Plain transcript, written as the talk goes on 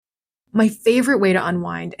My favorite way to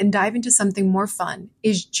unwind and dive into something more fun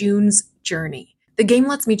is June's Journey. The game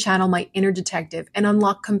lets me channel my inner detective and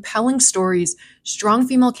unlock compelling stories, strong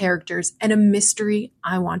female characters, and a mystery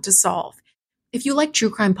I want to solve. If you like true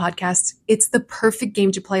crime podcasts, it's the perfect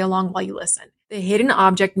game to play along while you listen. The Hidden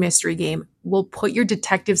Object Mystery Game will put your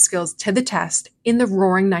detective skills to the test in the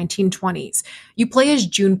roaring 1920s. You play as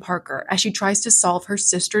June Parker as she tries to solve her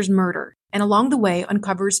sister's murder and along the way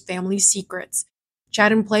uncovers family secrets.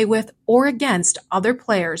 Chat and play with or against other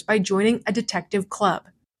players by joining a detective club.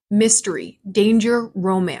 Mystery, danger,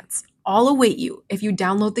 romance all await you if you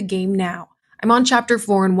download the game now. I'm on Chapter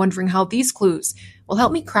 4 and wondering how these clues will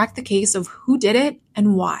help me crack the case of who did it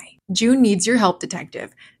and why. June needs your help,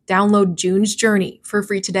 detective. Download June's Journey for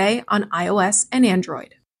free today on iOS and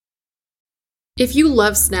Android. If you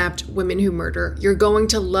love Snapped Women Who Murder, you're going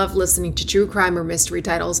to love listening to true crime or mystery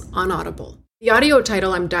titles on Audible. The audio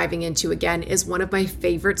title I'm diving into again is one of my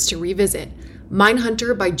favorites to revisit,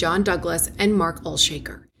 Mindhunter by John Douglas and Mark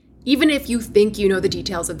Olshaker. Even if you think you know the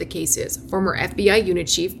details of the cases former FBI unit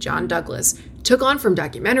chief John Douglas took on from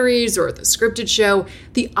documentaries or the scripted show,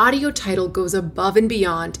 the audio title goes above and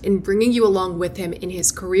beyond in bringing you along with him in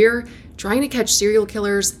his career, trying to catch serial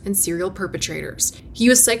killers and serial perpetrators. He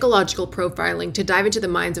used psychological profiling to dive into the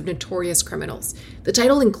minds of notorious criminals. The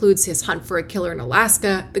title includes his hunt for a killer in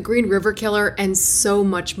Alaska, the Green River Killer, and so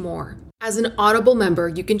much more. As an Audible member,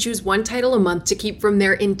 you can choose one title a month to keep from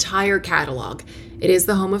their entire catalog. It is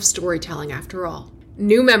the home of storytelling, after all.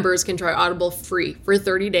 New members can try Audible free for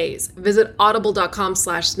 30 days. Visit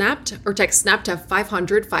audible.com/snapped or text SNAP to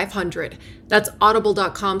 500-500. That's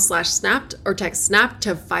audible.com/snapped or text SNAP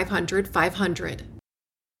to 500-500.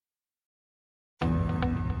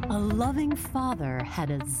 A loving father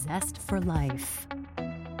had a zest for life.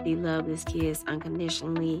 He loved his kids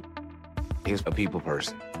unconditionally. He was a people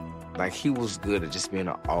person. Like, he was good at just being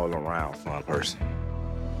an all-around fun person.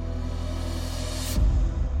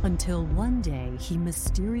 Until one day, he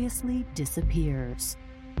mysteriously disappears.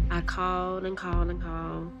 I called and called and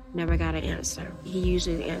called, never got an answer. He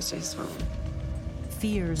usually answers his phone.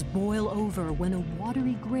 Fears boil over when a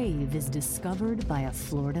watery grave is discovered by a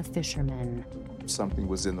Florida fisherman. Something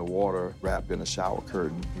was in the water wrapped in a shower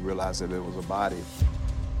curtain. He realized that it was a body.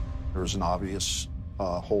 There was an obvious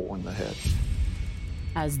hole in the head.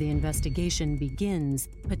 As the investigation begins,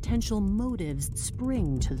 potential motives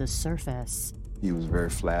spring to the surface. He was very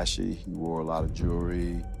flashy. He wore a lot of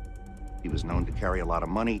jewelry. He was known to carry a lot of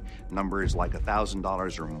money, numbers like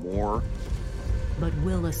 $1,000 or more. But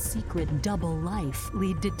will a secret double life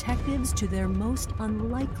lead detectives to their most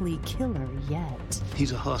unlikely killer yet?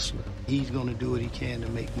 He's a hustler. He's gonna do what he can to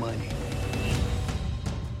make money.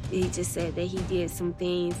 He just said that he did some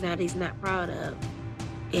things that he's not proud of.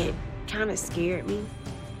 It kind of scared me.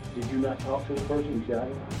 Did you not talk to the person who shot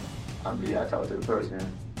him? I talked to the person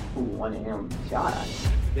who wanted him shot.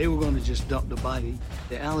 They were going to just dump the body.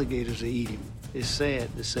 The alligators will eat him. It's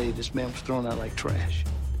sad to say this man was thrown out like trash.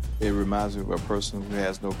 It reminds me of a person who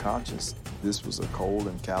has no conscience. This was a cold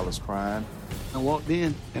and callous crime. I walked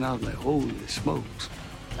in and I was like, holy smokes.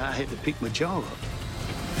 I had to pick my jaw up.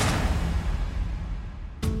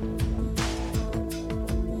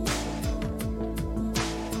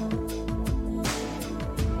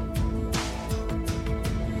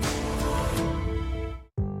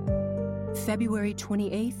 February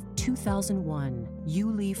 28, 2001,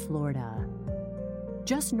 Yulee, Florida.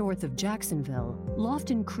 Just north of Jacksonville,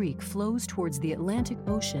 Lofton Creek flows towards the Atlantic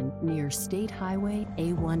Ocean near State Highway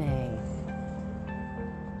A1A.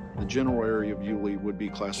 The general area of Yulee would be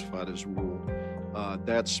classified as rural.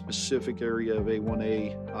 That specific area of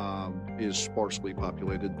A1A is sparsely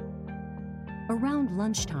populated. Around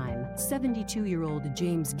lunchtime, 72-year-old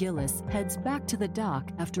James Gillis heads back to the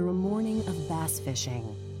dock after a morning of bass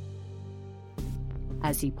fishing.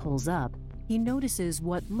 As he pulls up, he notices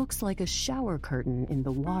what looks like a shower curtain in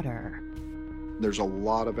the water. There's a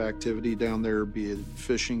lot of activity down there, be it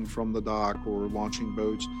fishing from the dock or launching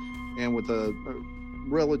boats. And with a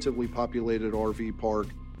relatively populated RV park,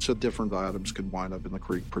 so different items could wind up in the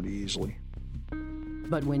creek pretty easily.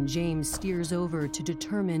 But when James steers over to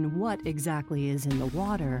determine what exactly is in the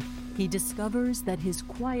water, he discovers that his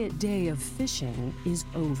quiet day of fishing is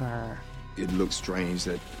over. It looked strange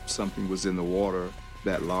that something was in the water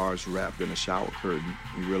that large, wrapped in a shower curtain.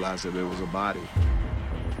 He realized that it was a body.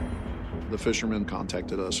 The fisherman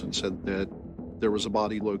contacted us and said that there was a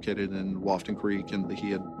body located in Lofton Creek and that he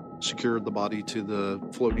had secured the body to the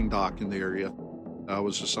floating dock in the area. I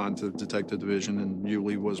was assigned to the detective division and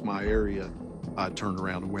Yulee was my area. I turned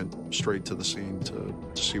around and went straight to the scene to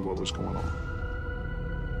see what was going on.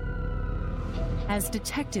 As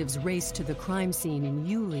detectives race to the crime scene in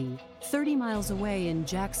Yulee, 30 miles away in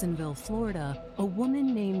Jacksonville, Florida, a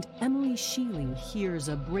woman named Emily Sheely hears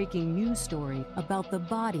a breaking news story about the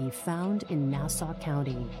body found in Nassau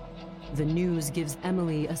County. The news gives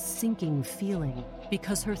Emily a sinking feeling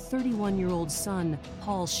because her 31-year-old son,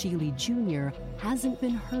 Paul Sheely Jr., hasn't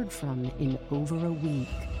been heard from in over a week.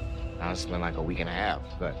 Now it's been like a week and a half,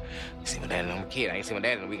 but I see my dad and I'm a kid. I ain't seen my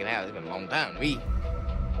dad in a week and a half. It's been a long time to me.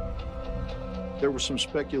 There was some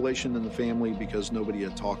speculation in the family because nobody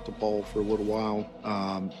had talked to Paul for a little while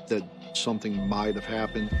that something might have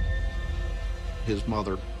happened. His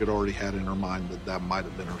mother had already had in her mind that that might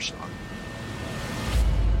have been her son.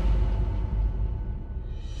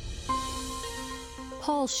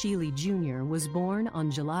 Paul Sheely Jr. was born on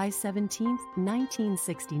July 17,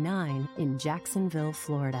 1969, in Jacksonville,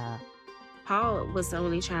 Florida. Paul was the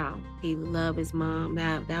only child. He loved his mom.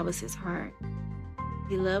 That was his heart.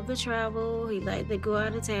 He loved to travel. He liked to go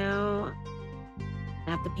out of town.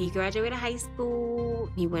 After he graduated high school,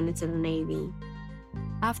 he went into the Navy.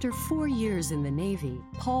 After 4 years in the Navy,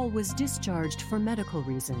 Paul was discharged for medical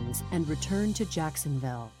reasons and returned to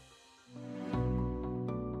Jacksonville.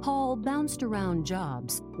 Paul bounced around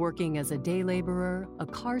jobs, working as a day laborer, a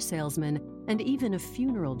car salesman, and even a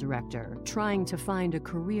funeral director, trying to find a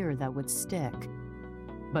career that would stick.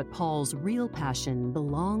 But Paul's real passion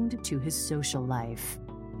belonged to his social life.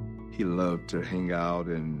 He loved to hang out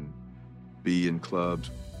and be in clubs.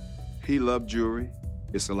 He loved jewelry.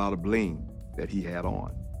 It's a lot of bling that he had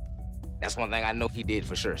on. That's one thing I know he did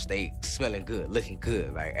for sure. Stay smelling good, looking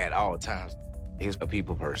good, like at all times. He was a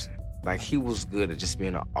people person. Like he was good at just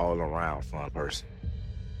being an all-around fun person.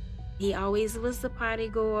 He always was the party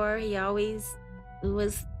goer. He always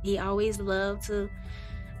loved to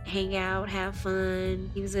hang out, have fun.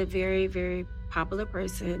 He was a very, very popular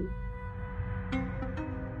person.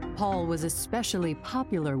 Paul was especially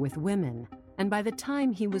popular with women, and by the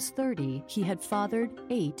time he was 30, he had fathered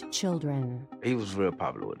 8 children. He was real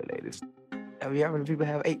popular with the ladies. I mean, how many people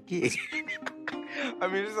have 8 kids? I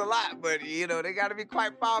mean, it's a lot, but, you know, they got to be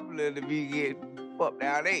quite popular to be getting up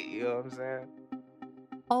down 8, you know what I'm saying?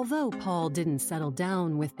 Although Paul didn't settle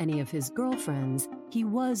down with any of his girlfriends, he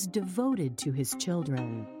was devoted to his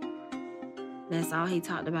children. That's all he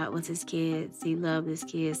talked about was his kids. He loved his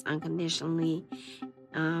kids unconditionally.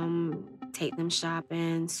 Take them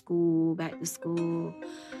shopping, school, back to school.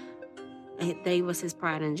 They was his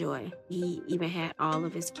pride and joy. He even had all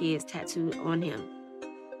of his kids tattooed on him.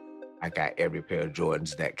 I got every pair of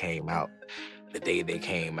Jordans that came out. The day they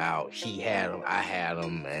came out, he had them, I had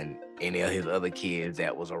them, and any of his other kids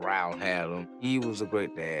that was around had them. He was a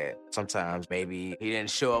great dad. Sometimes maybe he didn't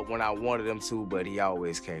show up when I wanted him to, but he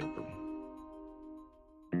always came through.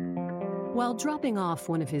 While dropping off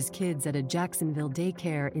one of his kids at a Jacksonville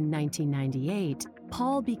daycare in 1998,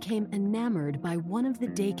 Paul became enamored by one of the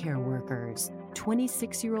daycare workers,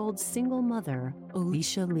 26-year-old single mother,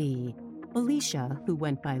 Alicia Lee. Alicia, who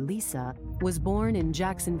went by Lisa, was born in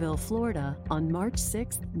Jacksonville, Florida on March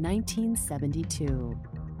 6, 1972.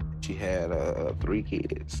 She had 3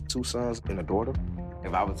 kids, 2 sons and a daughter.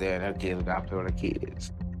 If I was there and her kids, I'd play with her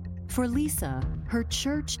kids. For Lisa, her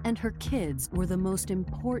church and her kids were the most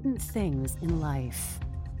important things in life.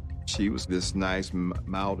 She was this nice,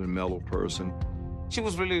 mild and mellow person. She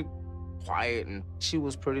was really quiet and she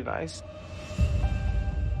was pretty nice.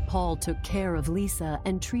 Paul took care of Lisa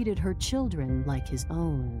and treated her children like his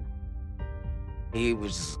own. He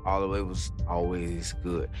was just always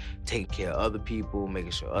good. Taking care of other people,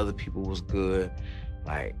 making sure other people was good.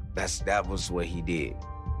 Like, that was what he did.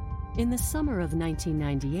 In the summer of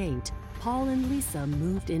 1998, Paul and Lisa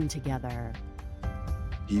moved in together.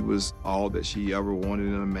 He was all that she ever wanted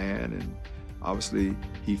in a man, and obviously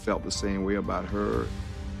he felt the same way about her.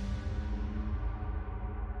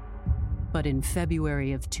 But in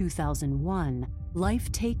February of 2001, life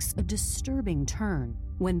takes a disturbing turn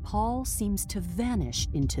when Paul seems to vanish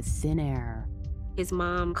into thin air. His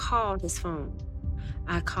mom called his phone.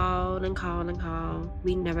 I called and called and called.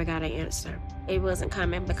 We never got an answer. It wasn't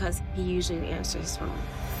coming because he usually answers his phone.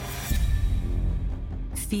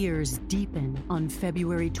 Fears deepen on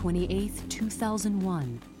February 28,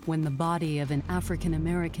 2001, when the body of an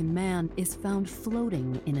African-American man is found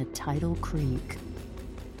floating in a tidal creek.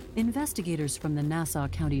 Investigators from the Nassau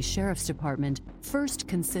County Sheriff's Department first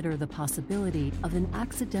consider the possibility of an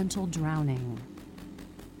accidental drowning.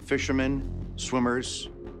 Fishermen, swimmers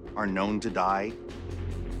are known to die,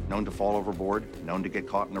 known to fall overboard, known to get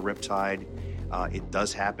caught in a riptide. It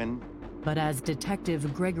does happen. But as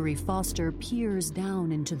Detective Gregory Foster peers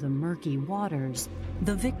down into the murky waters,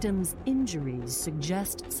 the victim's injuries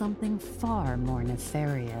suggest something far more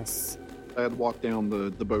nefarious. I had walked down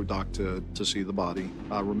the boat dock to see the body.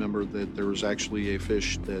 I remember that there was actually a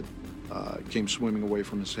fish that came swimming away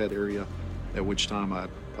from his head area, at which time I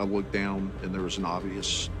looked down and there was an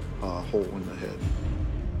obvious hole in the head.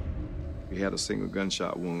 He had a single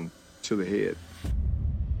gunshot wound to the head.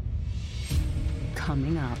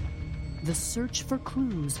 Coming up, the search for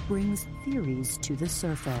clues brings theories to the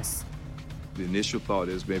surface. The initial thought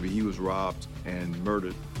is maybe he was robbed and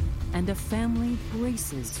murdered. And a family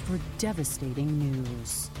braces for devastating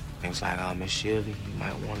news. Things like, Miss Shirley, you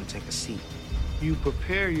might want to take a seat. You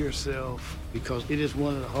prepare yourself because it is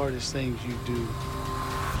one of the hardest things you do.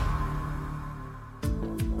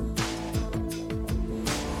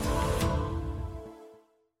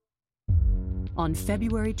 On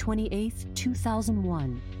February 28,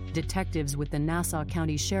 2001, detectives with the Nassau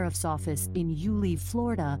County Sheriff's Office in Yulee,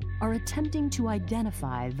 Florida, are attempting to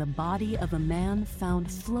identify the body of a man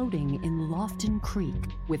found floating in Lofton Creek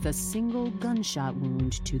with a single gunshot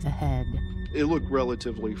wound to the head. It looked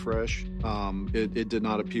relatively fresh. It did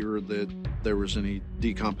not appear that there was any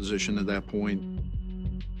decomposition at that point.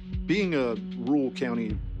 Being a rural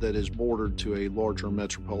county that is bordered to a larger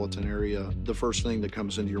metropolitan area, the first thing that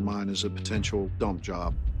comes into your mind is a potential dump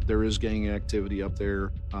job. There is gang activity up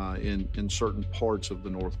there in certain parts of the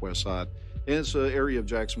northwest side. And it's an area of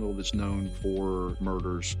Jacksonville that's known for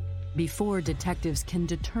murders. Before detectives can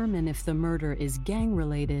determine if the murder is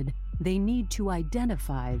gang-related, they need to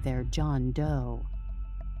identify their John Doe.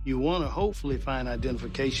 You want to hopefully find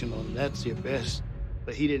identification on him. That's your best,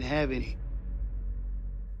 but he didn't have any.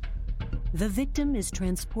 The victim is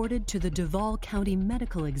transported to the Duval County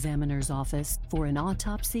Medical Examiner's office for an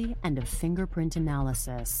autopsy and a fingerprint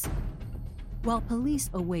analysis. While police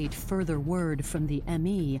await further word from the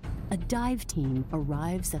ME, a dive team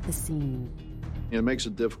arrives at the scene. It makes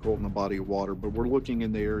it difficult in a body of water, but we're looking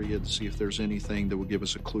in the area to see if there's anything that would give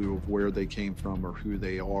us a clue of where they came from or who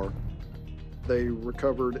they are. They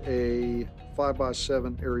recovered a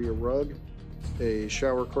 5x7 area rug, a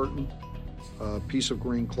shower curtain, a piece of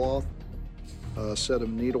green cloth, a set of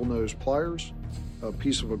needle-nose pliers, a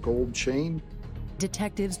piece of a gold chain.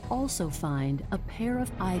 Detectives also find a pair of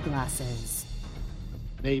eyeglasses.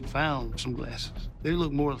 They found some glasses. They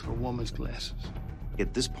look more like a woman's glasses.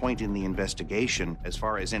 At this point in the investigation, as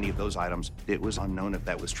far as any of those items, it was unknown if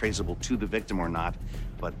that was traceable to the victim or not,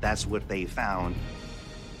 but that's what they found.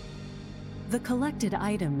 The collected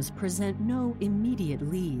items present no immediate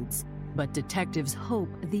leads, but detectives hope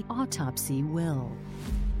the autopsy will.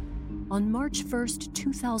 On March 1st,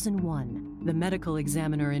 2001, the medical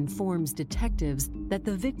examiner informs detectives that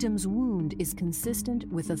the victim's wound is consistent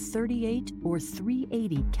with a .38 or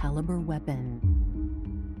 .380 caliber weapon.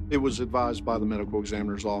 It was advised by the medical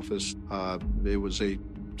examiner's office. It was a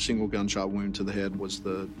single gunshot wound to the head was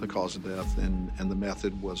the cause of death, and the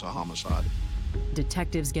method was a homicide.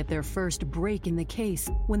 Detectives get their first break in the case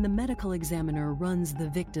when the medical examiner runs the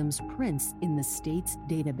victim's prints in the state's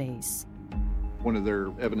database. One of their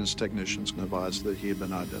evidence technicians advised that he had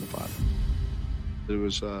been identified. It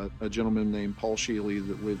was a gentleman named Paul Sheely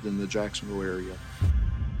that lived in the Jacksonville area.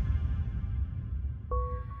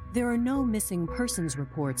 There are no missing persons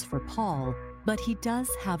reports for Paul, but he does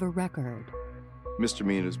have a record.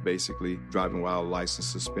 Misdemeanors, basically driving while license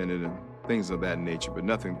suspended and things of that nature, but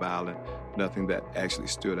nothing violent, nothing that actually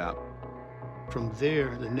stood out. From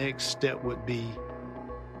there, the next step would be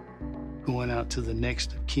going out to the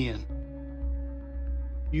next of kin.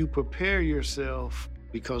 You prepare yourself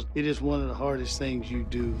because it is one of the hardest things you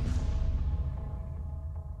do.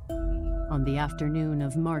 On the afternoon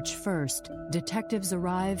of March 1st, detectives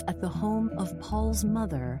arrive at the home of Paul's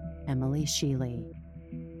mother, Emily Sheely.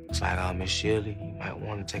 It's like, Miss Shirley, you might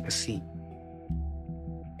want to take a seat.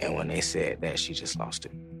 And when they said that, she just lost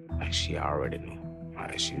it. Like, she already knew.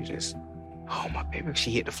 Like, she was just, oh, my baby.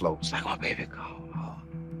 She hit the floor. It's like, my baby, go. Oh.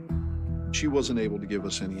 She wasn't able to give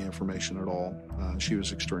us any information at all. She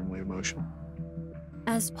was extremely emotional.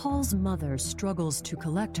 As Paul's mother struggles to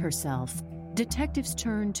collect herself, detectives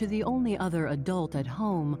turn to the only other adult at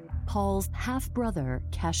home, Paul's half-brother,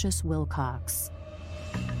 Cassius Wilcox.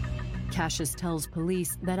 Cassius tells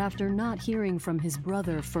police that after not hearing from his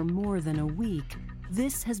brother for more than a week,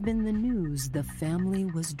 this has been the news the family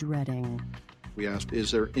was dreading. We asked,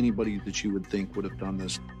 is there anybody that you would think would have done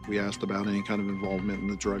this? We asked about any kind of involvement in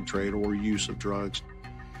the drug trade or use of drugs.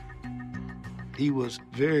 He was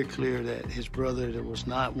very clear that his brother was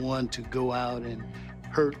not one to go out and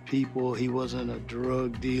hurt people. He wasn't a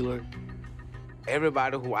drug dealer.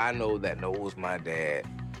 Everybody who I know that knows my dad,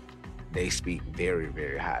 they speak very,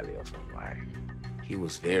 very highly of him. Like, he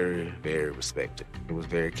was very, very respected. He was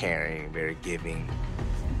very caring, very giving.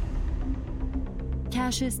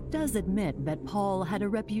 Cassius does admit that Paul had a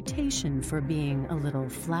reputation for being a little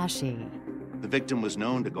flashy. The victim was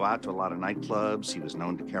known to go out to a lot of nightclubs. He was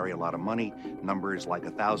known to carry a lot of money, numbers like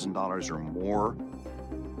 $1,000 or more.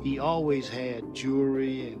 He always had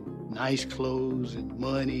jewelry and nice clothes and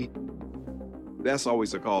money. That's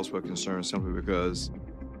always a cause for concern simply because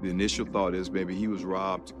the initial thought is maybe he was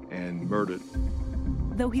robbed and murdered.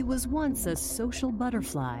 Though he was once a social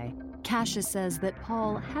butterfly, Cassius says that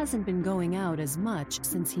Paul hasn't been going out as much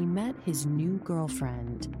since he met his new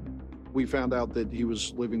girlfriend. We found out that he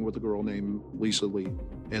was living with a girl named Lisa Lee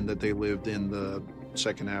and that they lived in the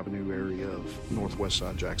 2nd Avenue area of Northwest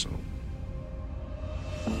Side Jacksonville.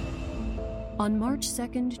 On March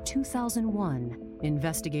 2nd, 2001,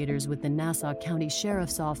 investigators with the Nassau County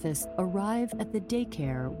Sheriff's Office arrive at the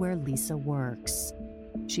daycare where Lisa works.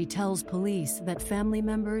 She tells police that family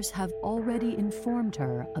members have already informed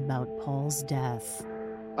her about Paul's death.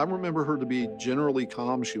 I remember her to be generally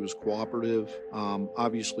calm. She was cooperative.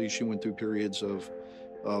 Obviously, she went through periods of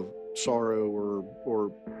sorrow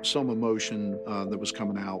or some emotion that was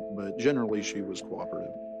coming out, but generally she was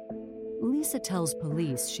cooperative. Lisa tells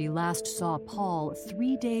police she last saw Paul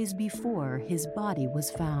 3 days before his body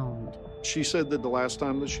was found. She said that the last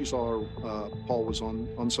time that she saw Paul was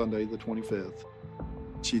on Sunday, the 25th.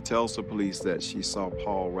 She tells the police that she saw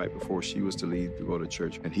Paul right before she was to leave to go to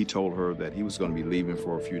church, and he told her that he was going to be leaving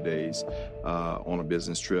for a few days on a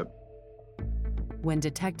business trip. When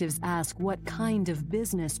detectives ask what kind of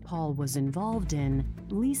business Paul was involved in,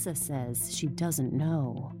 Lisa says she doesn't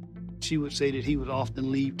know. She would say that he would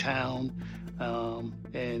often leave town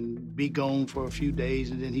and be gone for a few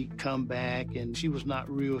days, and then he'd come back, and she was not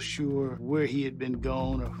real sure where he had been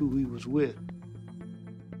gone or who he was with.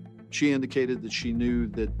 She indicated that she knew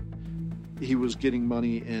that he was getting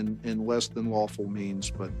money in less than lawful means,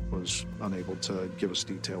 but was unable to give us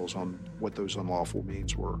details on what those unlawful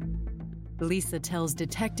means were. Lisa tells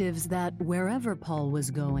detectives that wherever Paul was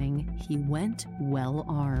going, he went well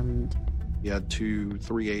armed. He had 2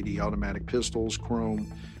 .380 automatic pistols, chrome,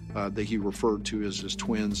 that he referred to as his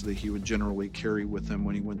twins, that he would generally carry with him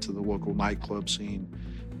when he went to the local nightclub scene.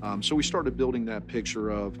 So we started building that picture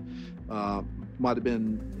of might have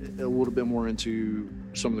been a little bit more into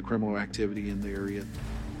some of the criminal activity in the area.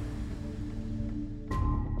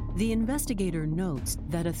 The investigator notes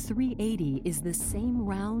that a .380 is the same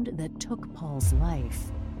round that took Paul's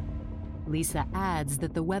life. Lisa adds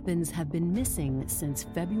that the weapons have been missing since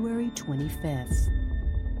February 25th.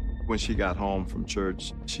 When she got home from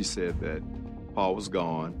church, she said that Paul was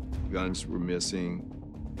gone, guns were missing.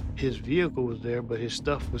 His vehicle was there, but his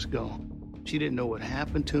stuff was gone. She didn't know what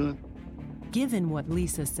happened to him. Given what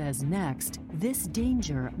Lisa says next, this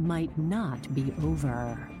danger might not be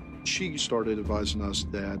over. She started advising us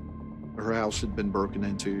that her house had been broken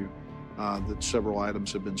into, that several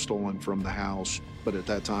items had been stolen from the house, but at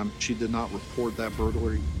that time, she did not report that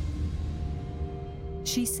burglary.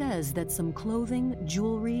 She says that some clothing,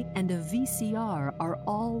 jewelry, and a VCR are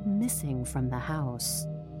all missing from the house.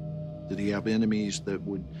 Did he have enemies that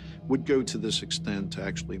would go to this extent to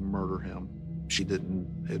actually murder him? She didn't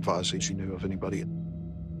advise that she knew of anybody.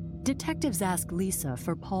 Detectives ask Lisa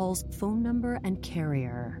for Paul's phone number and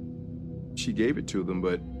carrier. She gave it to them,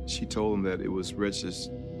 but she told them that it was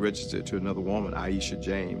registered to another woman, Aisha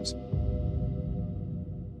James.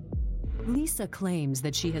 Lisa claims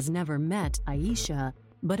that she has never met Aisha,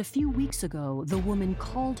 but a few weeks ago, the woman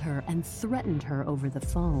called her and threatened her over the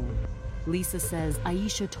phone. Lisa says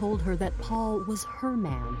Aisha told her that Paul was her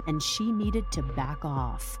man and she needed to back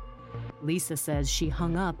off. Lisa says she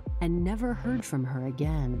hung up and never heard from her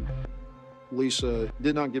again. Lisa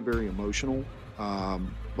did not get very emotional,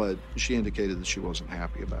 but she indicated that she wasn't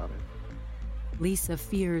happy about it. Lisa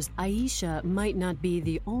fears Aisha might not be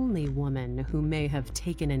the only woman who may have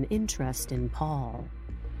taken an interest in Paul.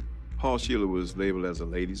 Paul Sheila was labeled as a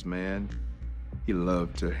ladies' man. He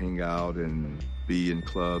loved to hang out and be in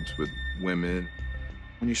clubs with women.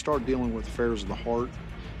 When you start dealing with affairs of the heart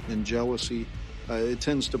and jealousy, it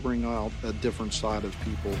tends to bring out a different side of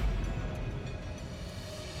people.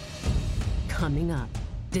 Coming up,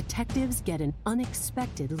 detectives get an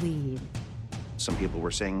unexpected lead. Some people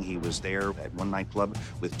were saying he was there at one nightclub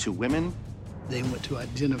with 2 women. They went to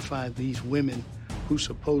identify these women who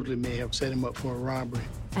supposedly may have set him up for a robbery.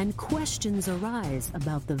 And questions arise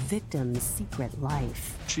about the victim's secret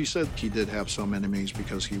life. She said he did have some enemies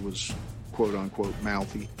because he was quote-unquote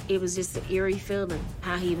mouthy. It was just an eerie feeling,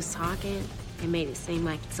 how he was talking. It made it seem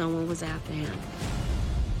like someone was after him.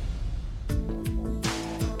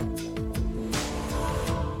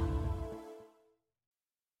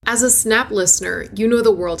 As a Snap listener, you know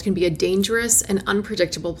the world can be a dangerous and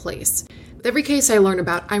unpredictable place. With every case I learn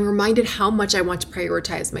about, I'm reminded how much I want to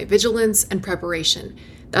prioritize my vigilance and preparation.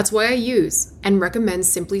 That's why I use and recommend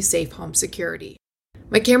Simply Safe Home Security.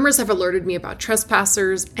 My cameras have alerted me about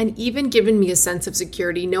trespassers and even given me a sense of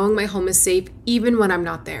security knowing my home is safe even when I'm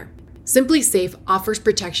not there. Simply Safe offers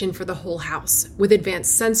protection for the whole house with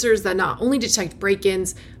advanced sensors that not only detect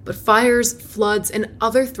break-ins, but fires, floods, and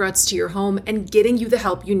other threats to your home and getting you the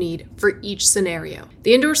help you need for each scenario.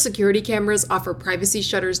 The indoor security cameras offer privacy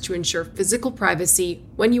shutters to ensure physical privacy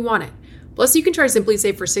when you want it. Plus, you can try Simply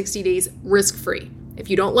Safe for 60 days risk-free. If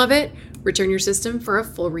you don't love it, return your system for a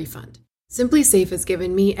full refund. Simply Safe has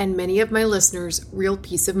given me and many of my listeners real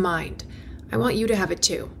peace of mind. I want you to have it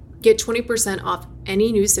too. Get 20% off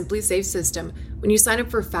any new Simply Safe system when you sign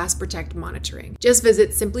up for Fast Protect monitoring. Just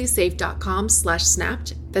visit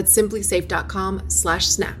simplysafe.com/snapped. That's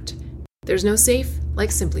simplysafe.com/snapped. There's no safe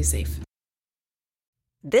like Simply Safe.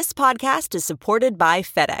 This podcast is supported by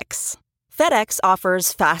FedEx. FedEx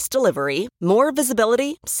offers fast delivery, more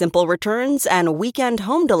visibility, simple returns, and weekend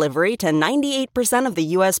home delivery to 98% of the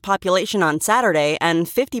U.S. population on Saturday and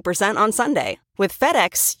 50% on Sunday. With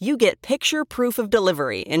FedEx, you get picture proof of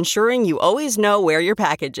delivery, ensuring you always know where your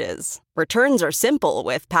package is. Returns are simple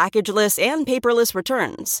with packageless and paperless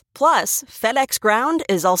returns. Plus, FedEx Ground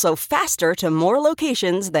is also faster to more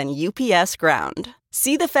locations than UPS Ground.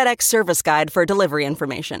 See the FedEx service guide for delivery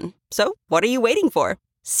information. So, what are you waiting for?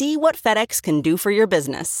 See what FedEx can do for your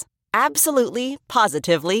business. Absolutely,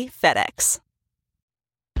 positively FedEx.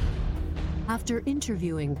 After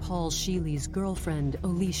interviewing Paul Sheely's girlfriend,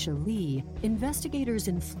 Alicia Lee, investigators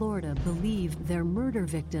in Florida believe their murder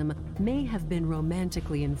victim may have been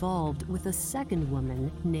romantically involved with a second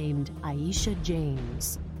woman named Aisha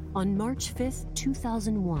James. On March 5,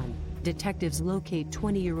 2001, detectives locate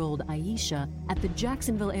 20-year-old Aisha at the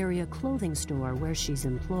Jacksonville area clothing store where she's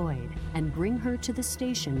employed and bring her to the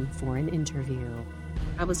station for an interview.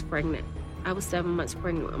 I was pregnant. I was 7 months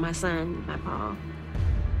pregnant with my son, by Paul.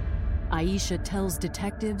 Aisha tells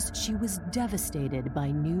detectives she was devastated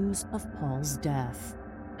by news of Paul's death.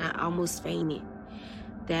 I almost fainted.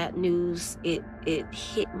 That news, it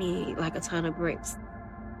hit me like a ton of bricks.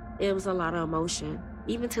 It was a lot of emotion.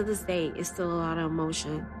 Even to this day, it's still a lot of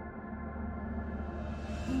emotion.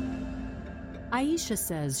 Aisha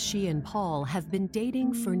says she and Paul have been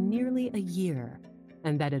dating for nearly a year,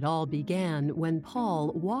 and that it all began when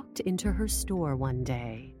Paul walked into her store one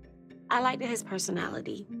day. I liked his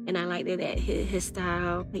personality, and I liked that his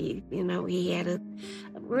style. He had a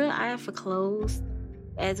real eye for clothes.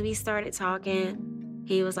 As we started talking,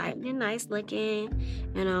 he was like, "You're nice looking,"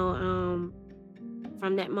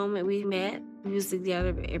 From that moment we met, we was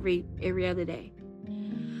together every other day,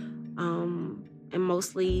 and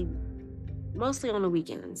mostly on the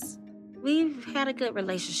weekends. We've had a good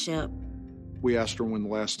relationship. We asked her when the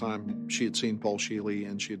last time she had seen Paul Sheely,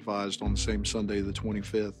 and she advised on the same Sunday, the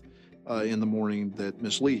 25th, in the morning, that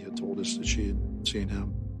Miss Lee had told us that she had seen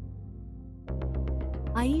him.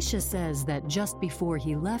 Aisha says that just before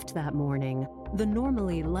he left that morning, the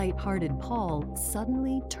normally light-hearted Paul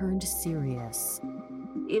suddenly turned serious.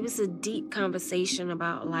 It was a deep conversation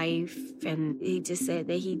about life, and he just said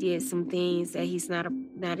that he did some things that he's not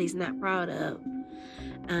proud of,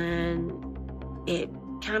 and it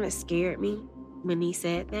kind of scared me when he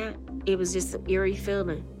said that. It was just an eerie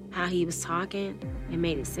feeling how he was talking. It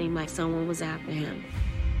made it seem like someone was after him.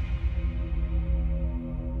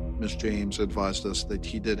 Miss James advised us that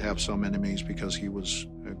he did have some enemies because he was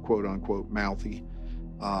quote-unquote mouthy,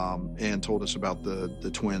 and told us about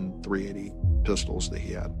the twin .380 pistols that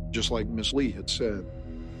he had, just like Miss Lee had said.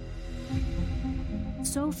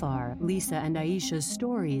 So far, Lisa and Aisha's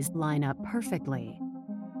stories line up perfectly.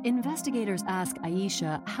 Investigators ask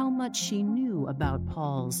Aisha how much she knew about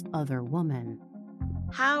Paul's other woman.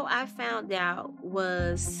 How I found out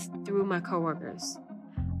was through my coworkers.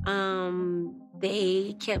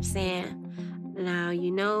 They kept saying, "Now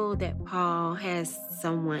you know that Paul has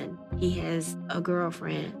someone. He has a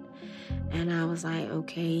girlfriend." And I was like,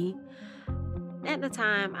 okay. At the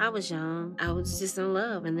time, I was young. I was just in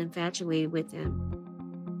love and infatuated with him.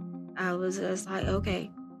 I was just like, okay.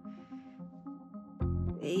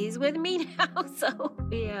 He's with me now, so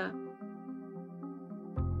yeah.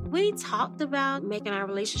 We talked about making our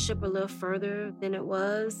relationship a little further than it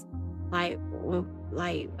was. Like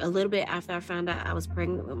a little bit after I found out I was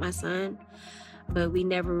pregnant with my son, but we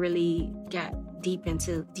never really got deep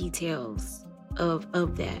into details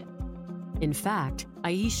of that. In fact,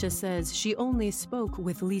 Aisha says she only spoke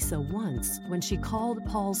with Lisa once when she called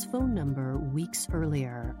Paul's phone number weeks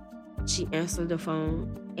earlier. She answered the phone,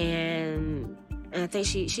 and I think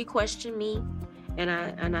she questioned me,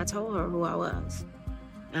 and I told her who I was.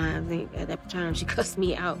 I think at that time she cussed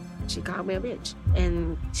me out. She called me a bitch.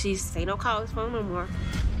 And she say don't call his phone no more.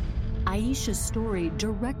 Aisha's story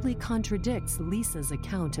directly contradicts Lisa's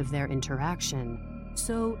account of their interaction,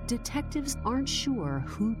 so detectives aren't sure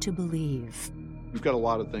who to believe. You've got a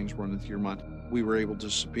lot of things running through your mind. We were able to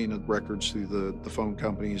subpoena records through the phone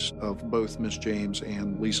companies of both Miss James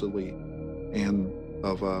and Lisa Lee and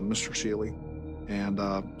of Mr. Seeley, and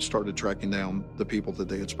started tracking down the people that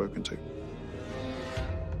they had spoken to.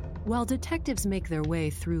 While detectives make their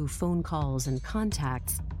way through phone calls and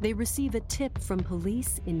contacts, they receive a tip from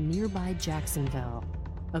police in nearby Jacksonville.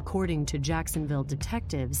 According to Jacksonville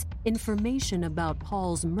detectives, information about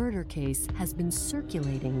Paul's murder case has been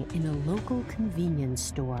circulating in a local convenience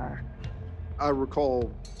store. I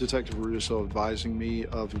recall Detective Russo advising me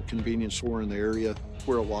of a convenience store in the area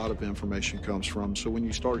where a lot of information comes from. So when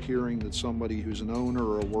you start hearing that somebody who's an owner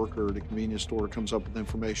or a worker at a convenience store comes up with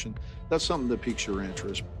information, that's something that piques your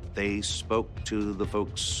interest. They spoke to the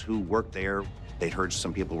folks who worked there. They'd heard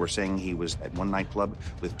some people were saying he was at one nightclub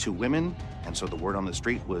with 2 women, and so the word on the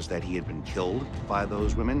street was that he had been killed by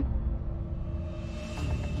those women.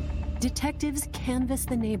 Detectives canvass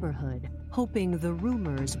the neighborhood, hoping the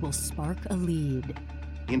rumors will spark a lead.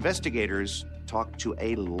 The investigators talked to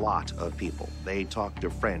a lot of people. They talked to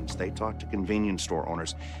friends. They talked to convenience store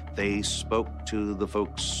owners. They spoke to the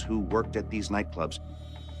folks who worked at these nightclubs.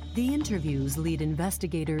 The interviews lead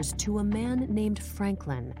investigators to a man named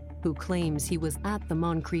Franklin, who claims he was at the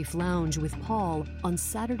Moncrief Lounge with Paul on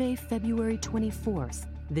Saturday, February 24th,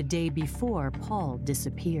 the day before Paul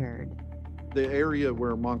disappeared. The area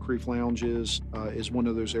where Moncrief Lounge is one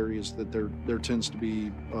of those areas that there tends to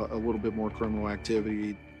be a little bit more criminal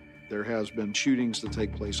activity. There has been shootings that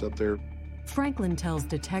take place up there. Franklin tells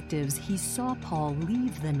detectives he saw Paul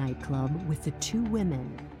leave the nightclub with the 2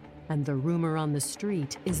 women, and the rumor on the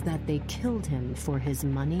street is that they killed him for his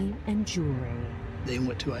money and jewelry. They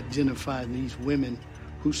went to identify these women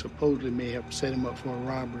who supposedly may have set him up for a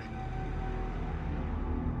robbery.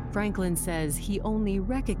 Franklin says he only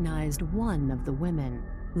recognized one of the women,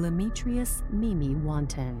 Lemetrius Mimi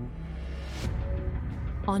Wanton.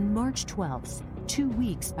 On March 12th, 2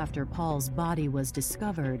 weeks after Paul's body was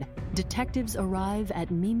discovered, detectives arrive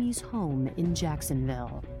at Mimi's home in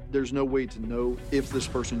Jacksonville. There's no way to know if this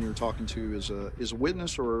person you're talking to is a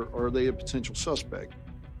witness or are they a potential suspect.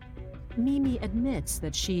 Mimi admits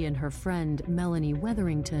that she and her friend Melanie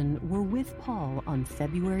Wetherington were with Paul on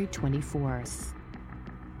February 24th.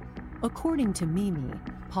 According to Mimi,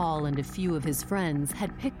 Paul and a few of his friends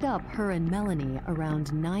had picked up her and Melanie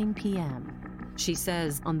around 9 p.m. She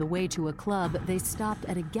says on the way to a club, they stopped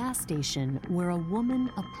at a gas station where a woman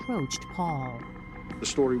approached Paul. The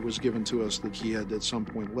story was given to us that he had at some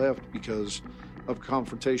point left because of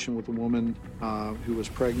confrontation with a woman who was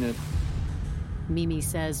pregnant. Mimi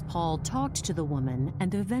says Paul talked to the woman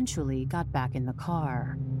and eventually got back in the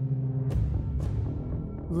car.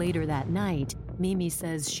 Later that night, Mimi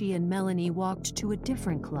says she and Melanie walked to a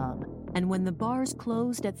different club, and when the bars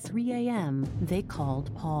closed at 3 a.m., they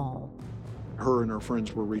called Paul. Her and her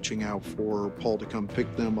friends were reaching out for Paul to come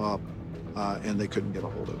pick them up, and they couldn't get a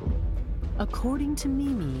hold of him. According to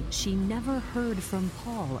Mimi, she never heard from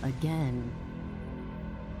Paul again.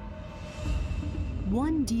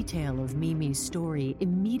 One detail of Mimi's story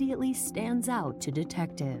immediately stands out to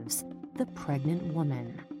detectives: the pregnant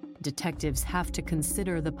woman. Detectives have to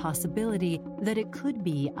consider the possibility that it could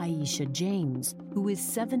be Aisha James, who is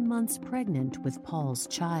 7 months pregnant with Paul's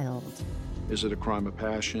child. Is it a crime of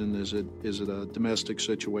passion? Is it a domestic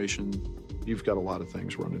situation? You've got a lot of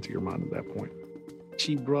things running through your mind at that point.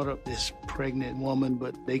 She brought up this pregnant woman,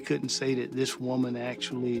 but they couldn't say that this woman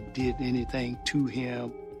actually did anything to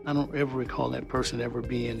him. I don't ever recall that person ever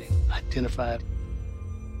being identified.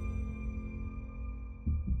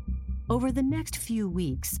 Over the next few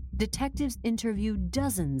weeks, detectives interviewed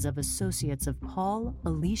dozens of associates of Paul,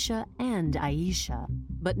 Alicia, and Aisha,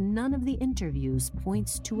 but none of the interviews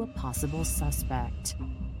points to a possible suspect.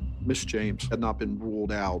 Miss James had not been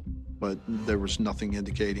ruled out, but there was nothing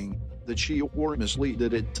indicating that she or Miss Lee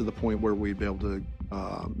did it to the point where we'd be able to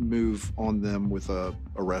move on them with a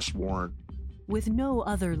arrest warrant. With no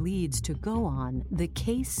other leads to go on, the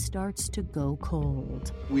case starts to go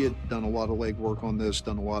cold. We had done a lot of legwork on this,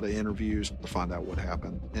 done a lot of interviews to find out what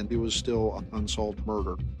happened, and it was still an unsolved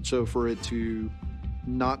murder. So for it to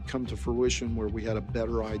not come to fruition where we had a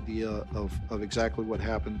better idea of exactly what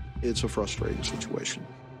happened, it's a frustrating situation.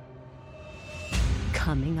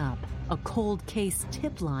 Coming up, a cold case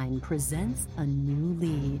tip line presents a new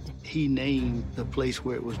lead. He named the place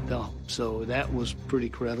where it was dumped, so that was pretty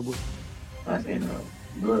credible. I said, no,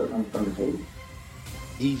 blood comes from the table.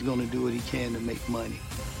 He's going to do what he can to make money.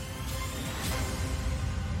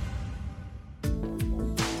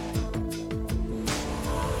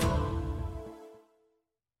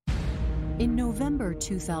 In November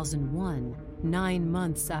 2001, 9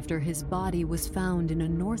 months after his body was found in a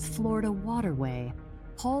North Florida waterway,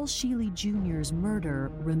 Paul Sheely Jr.'s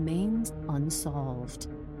murder remains unsolved.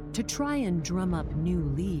 To try and drum up new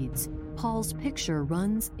leads, Paul's picture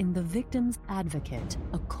runs in The Victim's Advocate,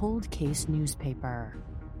 a cold case newspaper.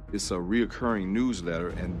 It's a reoccurring newsletter,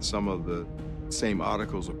 and some of the same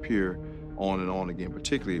articles appear on and on again,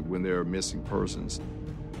 particularly when there are missing persons.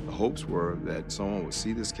 The hopes were that someone would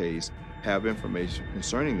see this case, have information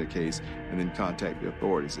concerning the case, and then contact the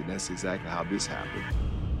authorities, and that's exactly how this happened.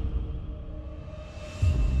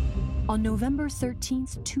 On November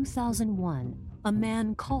 13th, 2001, a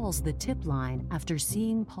man calls the tip line after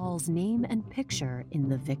seeing Paul's name and picture in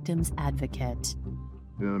The Victim's Advocate.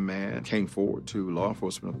 Then the man came forward to law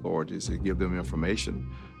enforcement authorities to give them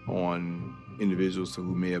information on individuals who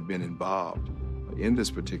may have been involved in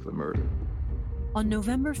this particular murder. On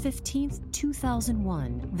November 15th,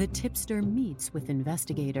 2001, the tipster meets with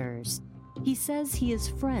investigators. He says he is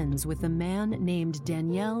friends with a man named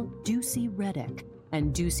Danielle Ducey Reddick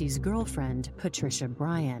and Ducey's girlfriend, Patricia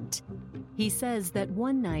Bryant. He says that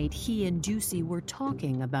one night he and Ducey were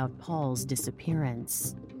talking about Paul's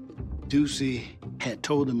disappearance. Ducey had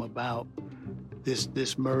told him about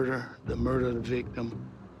this murder, the murder of the victim.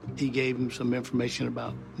 He gave him some information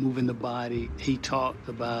about moving the body. He talked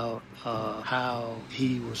about how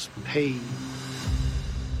he was paid.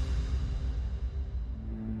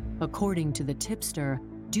 According to the tipster,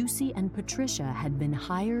 Ducey and Patricia had been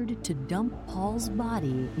hired to dump Paul's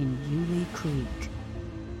body in Yulee Creek.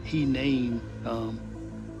 He named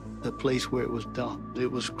the place where it was dumped. It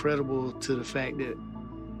was credible to the fact that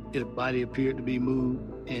the body appeared to be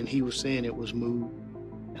moved, and he was saying it was moved.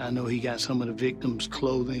 I know he got some of the victim's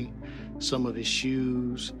clothing, some of his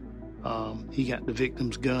shoes. He got the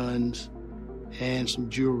victim's guns and some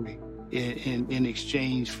jewelry in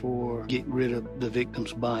exchange for getting rid of the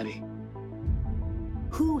victim's body.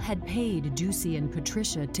 Who had paid Ducey and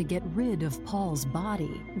Patricia to get rid of Paul's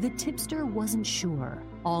body? The tipster wasn't sure.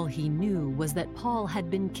 All he knew was that Paul had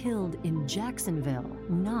been killed in Jacksonville,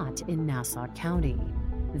 not in Nassau County.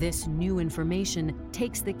 This new information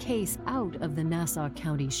takes the case out of the Nassau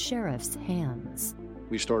County Sheriff's hands.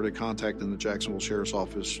 We started contacting the Jacksonville Sheriff's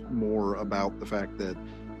Office more about the fact that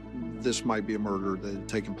this might be a murder that had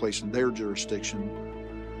taken place in their jurisdiction.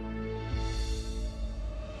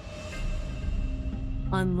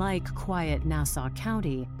 Unlike quiet Nassau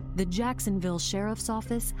County, the Jacksonville Sheriff's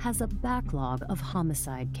Office has a backlog of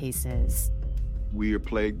homicide cases. We are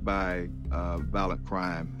plagued by violent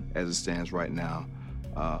crime as it stands right now.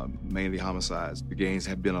 Mainly homicides. The gangs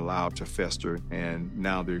have been allowed to fester, and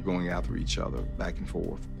now they're going after each other back and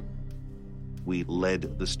forth. We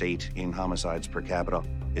led the state in homicides per capita.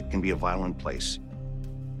 It can be a violent place.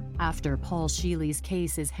 After Paul Sheely's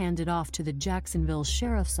case is handed off to the Jacksonville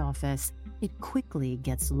Sheriff's Office, it quickly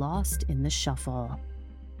gets lost in the shuffle.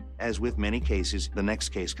 As with many cases, the next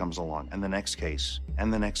case comes along, and the next case,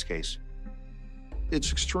 and the next case.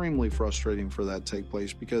 It's extremely frustrating for that to take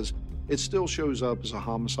place because it still shows up as a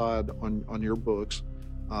homicide on your books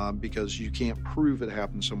because you can't prove it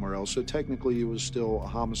happened somewhere else. So technically it was still a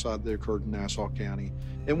homicide that occurred in Nassau County,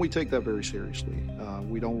 and we take that very seriously.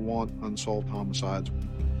 We don't want unsolved homicides.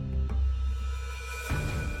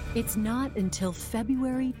 It's not until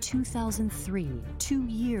February 2003, 2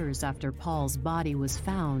 years after Paul's body was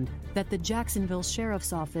found, that the Jacksonville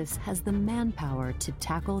Sheriff's Office has the manpower to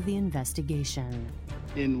tackle the investigation.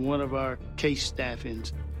 In one of our case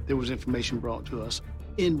staffings, there was information brought to us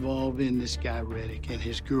involving this guy Reddick and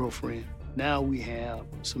his girlfriend. Now we have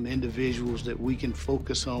some individuals that we can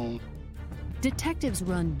focus on. Detectives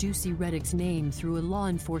run Ducey Reddick's name through a law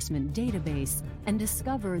enforcement database and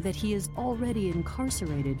discover that he is already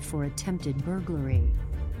incarcerated for attempted burglary.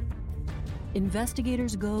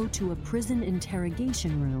 Investigators go to a prison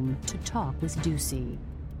interrogation room to talk with Ducey.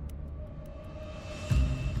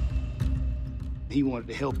 He wanted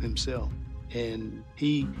to help himself, and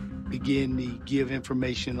he began to give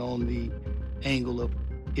information on the angle of,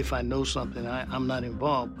 if I know something, I'm not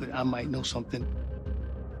involved, but I might know something.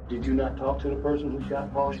 Did you not talk to the person who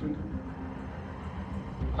shot Paul Sheely?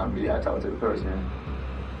 I talked to the person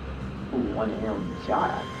who wanted him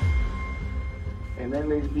shot. And that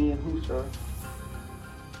lesbian who, sir?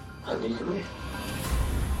 Alicia.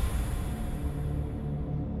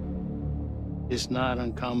 It's not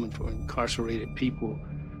uncommon for incarcerated people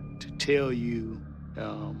to tell you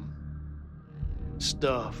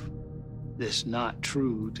stuff that's not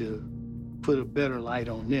true to put a better light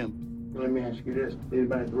on them. Let me ask you this.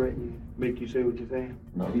 Anybody threaten you, make you say what you're saying?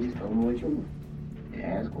 No, he just told me what you want. And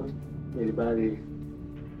ask questions. Anybody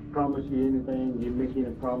promise you anything? You make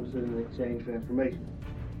any promises in exchange for information?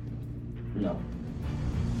 No.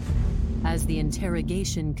 As the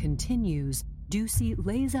interrogation continues, Ducey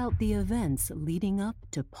lays out the events leading up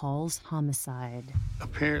to Paul's homicide.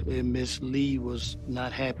 Apparently, Miss Lee was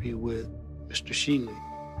not happy with Mr. Sheely.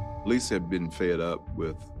 Lisa had been fed up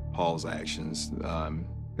with Paul's actions,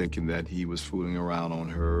 thinking that he was fooling around on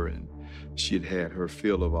her, and she had had her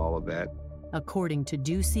fill of all of that. According to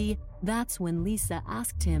Ducey, that's when Lisa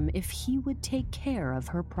asked him if he would take care of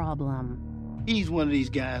her problem. He's one of these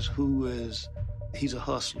guys he's a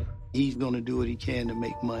hustler. He's going to do what he can to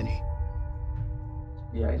make money.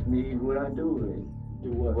 He asked me what I do. Do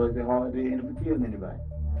what? Was it hard to end up killing anybody?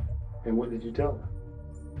 And what did you tell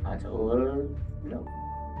her? I told her, no.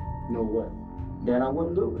 No what? That I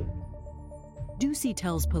wouldn't do it. Ducey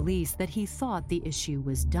tells police that he thought the issue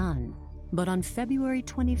was done. But on February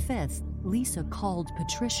 25th, Lisa called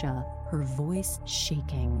Patricia, her voice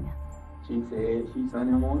shaking. She said she sent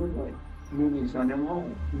him on his way. Meaning sent him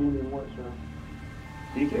home. Meaning what, sir?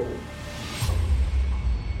 He killed him.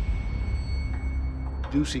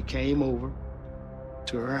 Ducey came over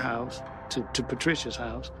to her house, to Patricia's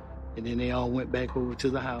house, and then they all went back over to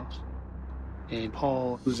the house. And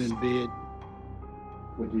Paul was in bed.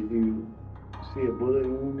 What, did you see a bullet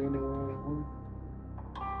wound anywhere?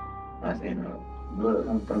 I seen blood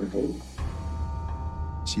come from the face.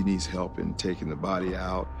 She needs help in taking the body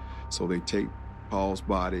out, so they take Paul's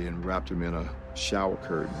body and wrapped him in a shower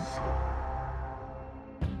curtain.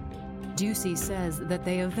 Ducey says that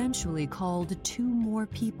they eventually called two more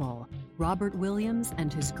people, Robert Williams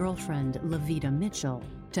and his girlfriend, Levita Mitchell,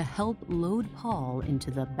 to help load Paul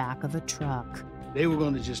into the back of a truck. They were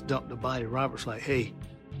going to just dump the body. Robert's like, hey,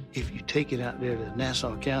 if you take it out there to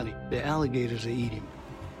Nassau County, the alligators will eat him.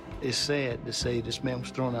 It's sad to say this man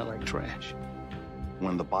was thrown out like trash.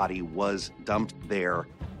 When the body was dumped there,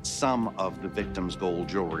 some of the victim's gold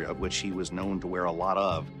jewelry, of which he was known to wear a lot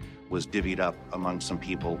of, was divvied up among some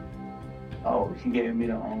people. Oh, she gave me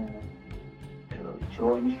the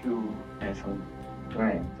Jordan shoe and some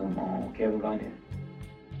Grant, some Kevin Garnett.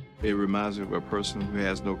 It reminds me of a person who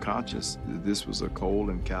has no conscience. This was a cold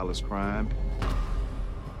and callous crime.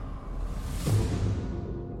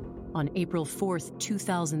 On April 4th,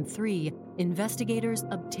 2003, investigators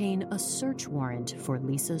obtain a search warrant for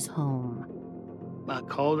Lisa's home. I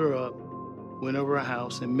called her up, went over her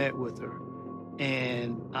house and met with her,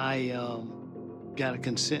 and I got a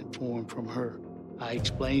consent form from her. I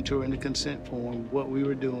explained to her in the consent form what we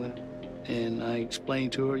were doing, and I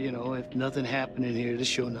explained to her, you know, if nothing happened in here, to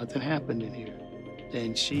show nothing happened in here.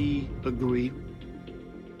 And she agreed.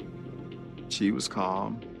 She was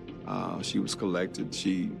calm. She was collected.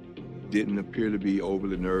 She didn't appear to be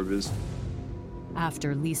overly nervous.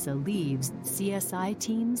 After Lisa leaves, CSI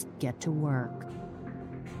teams get to work.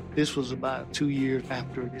 This was about 2 years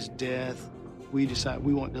after his death. We decided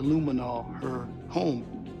we wanted to luminol her home.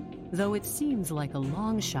 Though it seems like a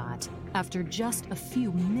long shot, after just a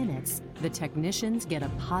few minutes, the technicians get a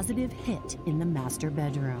positive hit in the master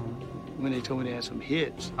bedroom. When they told me they had some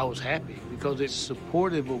hits, I was happy because it's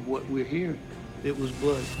supportive of what we're hearing. It was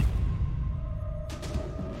blood.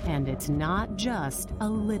 And it's not just a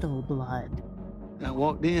little blood. And I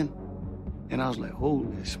walked in, and I was like,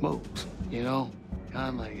 holy smokes, you know?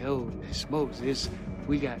 I'm like, holy smokes.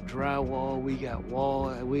 We got drywall, we got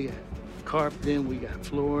wall, we got carpeting, we got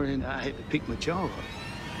flooring. I had to pick my jaw up.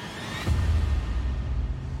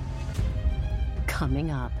 Coming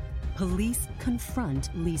up, police confront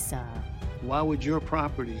Lisa. Why would your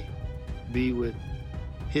property be with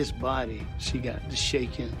his body? She got the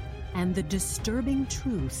shaking. And the disturbing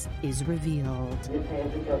truth is revealed. His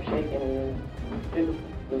hands kept shaking and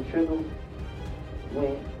the trigger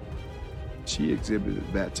went. She exhibited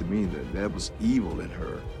that to me, that was evil in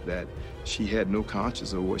her, that she had no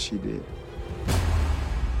conscience of what she did.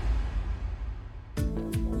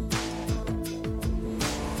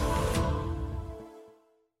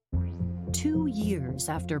 Years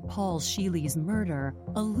after Paul Sheely's murder,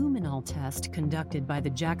 a luminol test conducted by the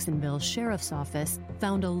Jacksonville Sheriff's Office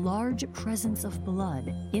found a large presence of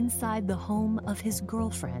blood inside the home of his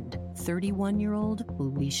girlfriend, 31-year-old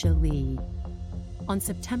Alicia Lee. On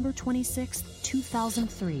September 26,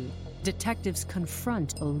 2003, detectives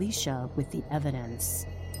confront Alicia with the evidence.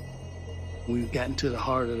 We've gotten to the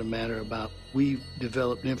heart of the matter about we've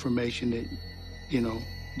developed information that,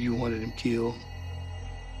 you wanted him killed.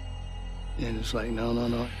 And it's like,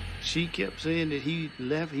 no. She kept saying that he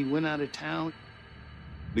left, he went out of town.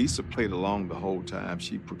 Lisa played along the whole time.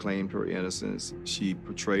 She proclaimed her innocence. She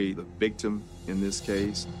portrayed the victim in this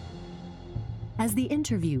case. As the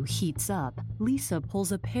interview heats up, Lisa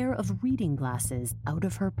pulls a pair of reading glasses out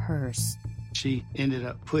of her purse. She ended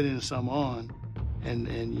up putting some on, and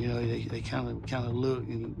you know, they kind of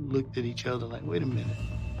looked at each other like, wait a minute.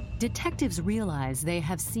 Detectives realize they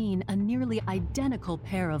have seen a nearly identical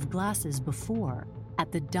pair of glasses before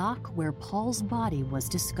at the dock where Paul's body was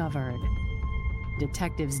discovered.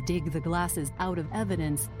 Detectives dig the glasses out of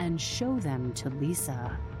evidence and show them to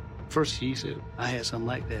Lisa. First she said, I had something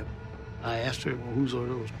like that. I asked her, well, whose are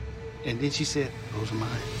those? And then she said, those are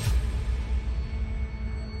mine.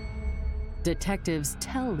 Detectives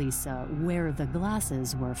tell Lisa where the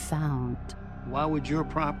glasses were found. Why would your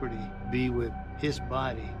property be with his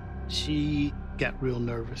body? She got real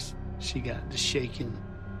nervous. She got to shaking.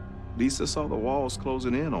 Lisa saw the walls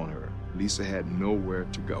closing in on her. Lisa had nowhere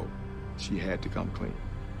to go. She had to come clean.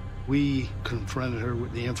 We confronted her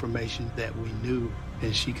with the information that we knew,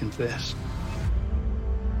 and she confessed.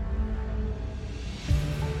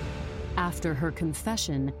 After her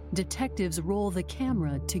confession, detectives roll the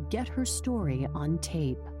camera to get her story on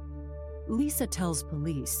tape. Lisa tells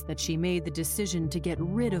police that she made the decision to get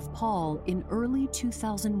rid of Paul in early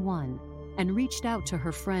 2001 and reached out to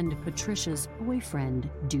her friend Patricia's boyfriend,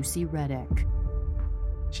 Ducey Reddick.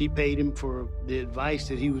 She paid him for the advice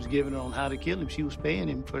that he was giving on how to kill him. She was paying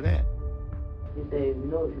him for that. He said, you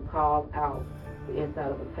know, if you carve out the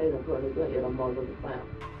inside of a potato, it'll muzzle the sound.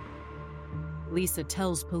 Lisa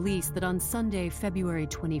tells police that on Sunday, February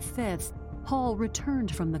 25th, Paul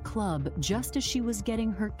returned from the club just as she was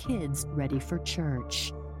getting her kids ready for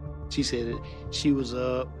church. She said that she was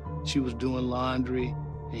up, she was doing laundry,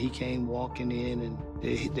 and he came walking in, and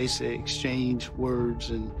they said exchange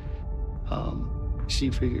words, and she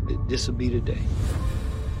figured that this would be the day.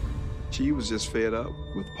 She was just fed up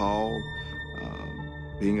with Paul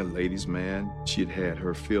being a ladies' man. She'd had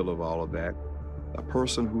her fill of all of that. A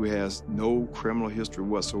person who has no criminal history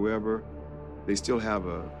whatsoever, they still have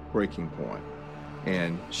a breaking point.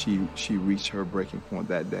 And she reached her breaking point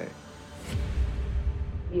that day.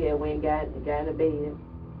 Yeah, went and got in the bed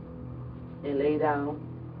and lay down.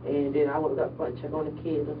 And then I woke up to check on the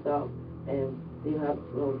kids and stuff. And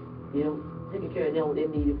taking care of them what they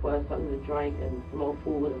needed for something to drink and some more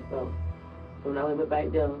food and stuff. So when I went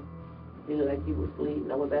back there, he looked like he was asleep.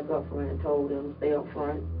 And I went back up front and told him to stay up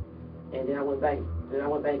front. And then I went back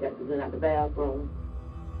and got the gun out the bathroom.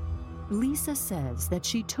 Lisa says that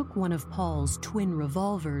she took one of Paul's twin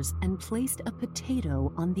revolvers and placed a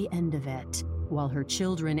potato on the end of it. While her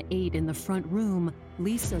children ate in the front room,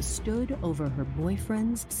 Lisa stood over her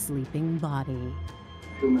boyfriend's sleeping body.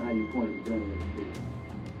 Show me how you pointed the gun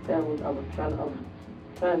at I was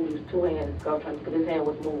trying to use two hands because his hand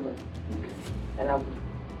was moving. And I was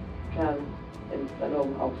trying, and I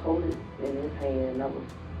was holding it in his hand, and I was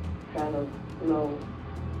trying to,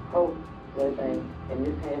 hold everything. And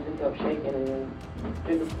his hand just kept shaking, and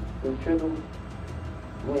then the trigger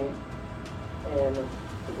went, and the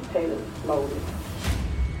potato exploded.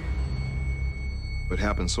 It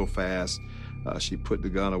happened so fast. She put the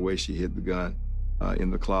gun away. She hid the gun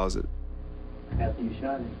in the closet. After you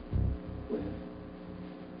shot him,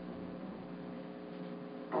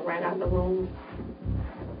 I ran out the room,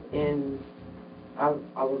 and I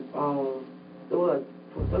was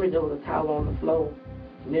for some reason there was a towel on the floor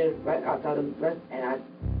right outside of the dress, and I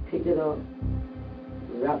picked it up,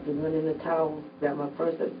 wrapped the gun in the towel, grabbed my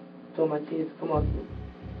purse, told my kids, come on,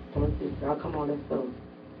 I'll come on, let's go.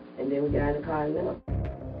 And then we got in the car and left.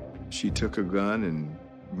 She took a gun and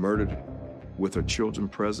murdered with her children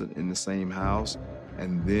present in the same house,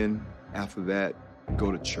 and then after that,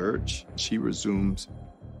 go to church. She resumes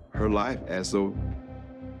her life as though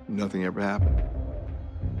nothing ever happened.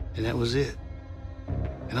 And that was it.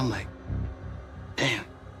 And I'm like, damn,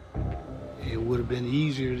 it would have been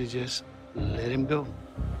easier to just let him go.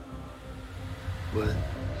 But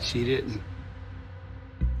she didn't.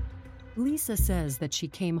 Lisa says that she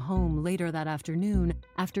came home later that afternoon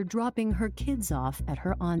after dropping her kids off at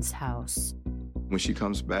her aunt's house. When she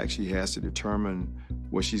comes back, she has to determine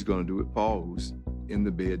what she's going to do with Paul, who's in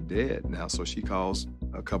the bed dead now. So she calls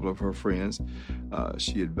a couple of her friends.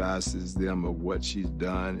 She advises them of what she's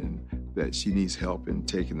done and that she needs help in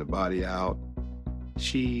taking the body out.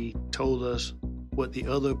 She told us what the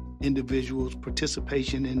other individuals'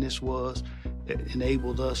 participation in this was that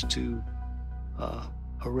enabled us to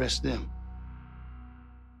arrest them.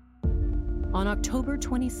 On October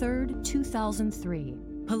 23rd, 2003,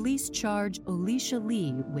 police charge Alicia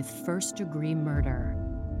Lee with first-degree murder.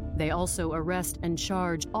 They also arrest and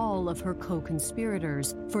charge all of her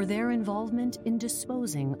co-conspirators for their involvement in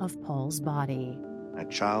disposing of Paul's body. A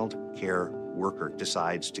child care worker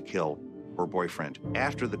decides to kill her boyfriend.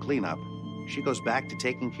 After the cleanup, she goes back to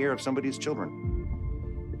taking care of somebody's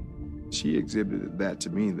children. She exhibited that to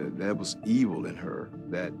me, that was evil in her,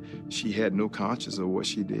 that she had no conscience of what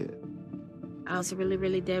she did. I was really,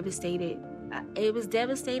 really devastated. It was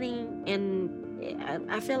devastating,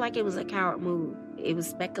 and I feel like it was a coward move. It was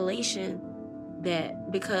speculation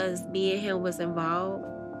that because me and him was involved,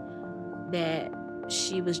 that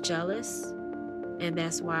she was jealous, and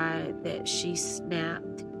that's why that she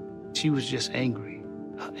snapped. She was just angry,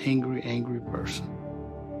 an angry person.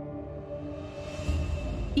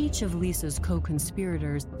 Each of Lisa's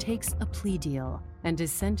co-conspirators takes a plea deal and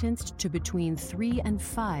is sentenced to between 3 and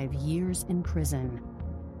 5 years in prison.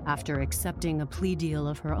 After accepting a plea deal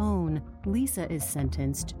of her own, Lisa is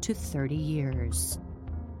sentenced to 30 years.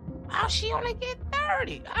 How she only get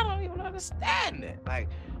 30? I don't even understand it. Like,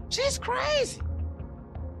 she's crazy.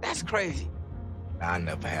 That's crazy. I'll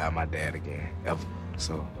never have my dad again, ever.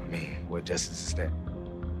 So, I mean, what justice is that?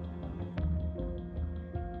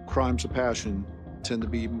 Crimes of passion tend to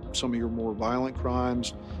be some of your more violent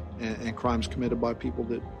crimes and crimes committed by people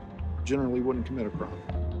that generally wouldn't commit a crime.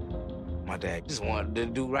 My dad just wanted to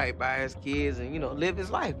do right by his kids and, live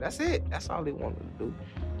his life. That's it. That's all he wanted to do.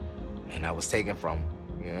 And I was taken from him,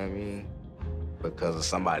 you know what I mean? Because of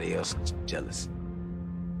somebody else's jealousy.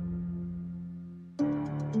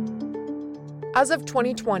 As of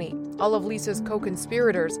 2020, all of Lisa's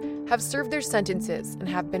co-conspirators have served their sentences and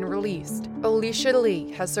have been released. Alicia Lee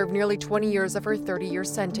has served nearly 20 years of her 30-year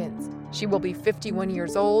sentence. She will be 51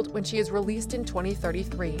 years old when she is released in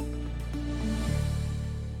 2033.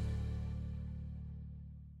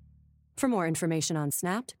 For more information on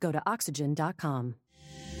Snapped, go to Oxygen.com.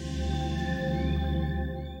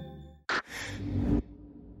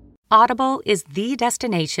 Audible is the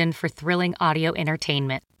destination for thrilling audio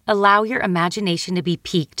entertainment. Allow your imagination to be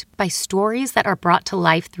piqued by stories that are brought to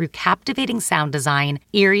life through captivating sound design,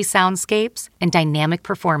 eerie soundscapes, and dynamic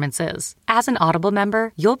performances. As an Audible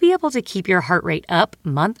member, you'll be able to keep your heart rate up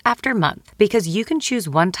month after month because you can choose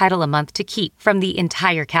one title a month to keep from the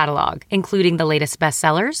entire catalog, including the latest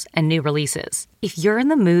bestsellers and new releases. If you're in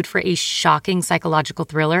the mood for a shocking psychological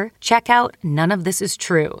thriller, check out None of This Is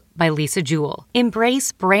True by Lisa Jewell.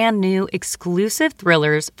 Embrace brand new exclusive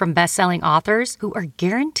thrillers from best-selling authors who are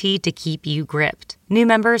guaranteed to keep you gripped. New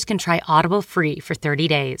members can try Audible free for 30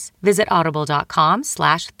 days. Visit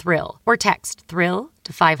audible.com/thrill or text thrill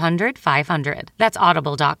to 500-500. That's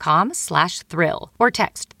audible.com/thrill or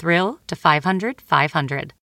text thrill to 500-500.